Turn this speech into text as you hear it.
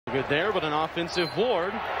Good there, but an offensive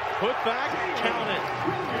board. Put back, count it.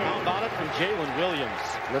 How about it from Jalen Williams?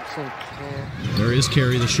 Lipscomb. There is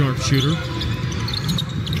Carey, the sharpshooter.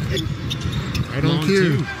 Right on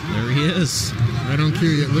cue. There he is. Right on cue.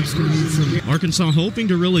 Yet Lipscomb needs some. Arkansas hoping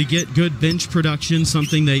to really get good bench production,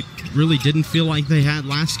 something they really didn't feel like they had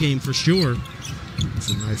last game for sure. It's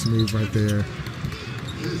a nice move right there.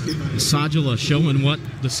 Sajala showing what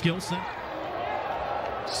the skill set.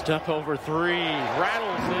 Step over three,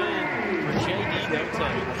 rattles in for J.D.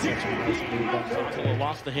 Note.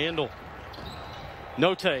 Lost the handle.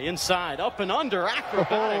 Note inside, up and under,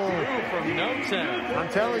 acrobatic move from Note. I'm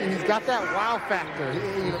telling you, he's got that wow factor.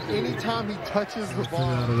 Anytime he touches the ball. Figure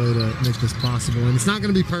out a way to make this possible, and it's not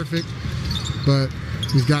going to be perfect, but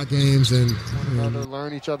he's got games and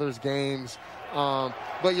learn each other's games.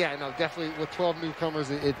 But yeah, no, definitely with 12 newcomers,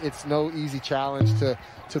 it's no easy challenge to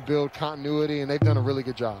build continuity, and they've done a really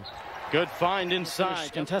good job. Good find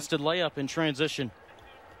inside, contested layup in transition.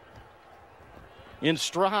 In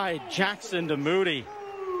stride, Jackson to Moody.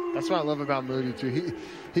 That's what I love about Moody too.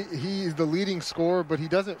 He's the leading scorer, but he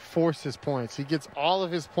doesn't force his points. He gets all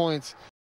of his points